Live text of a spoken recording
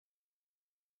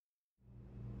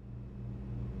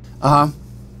Uh-huh.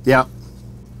 Yeah.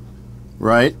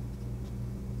 Right.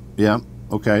 Yeah.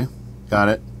 Okay. Got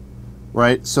it.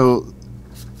 Right. So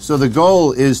the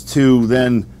goal is to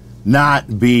then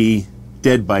not be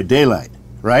Dead by Daylight,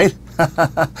 right?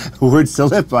 Words to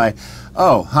live by.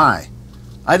 Oh, hi.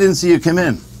 I didn't see you come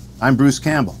in. I'm Bruce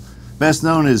Campbell, best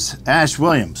known as Ash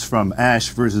Williams from Ash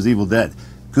vs. Evil Dead.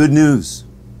 Good news.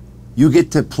 You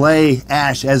get to play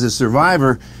Ash as a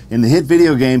survivor in the hit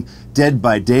video game Dead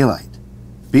by Daylight.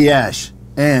 Be Ash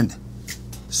and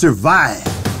survive.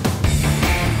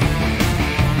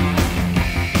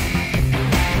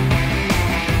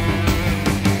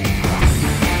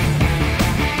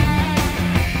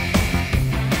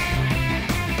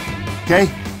 Okay,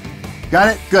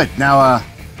 got it? Good. Now,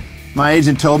 my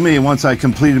agent told me once I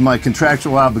completed my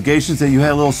contractual obligations that you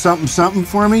had a little something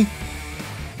for me.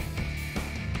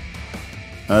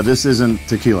 This isn't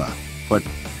tequila, but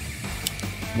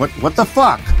what the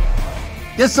fuck?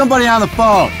 Get somebody on the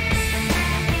phone.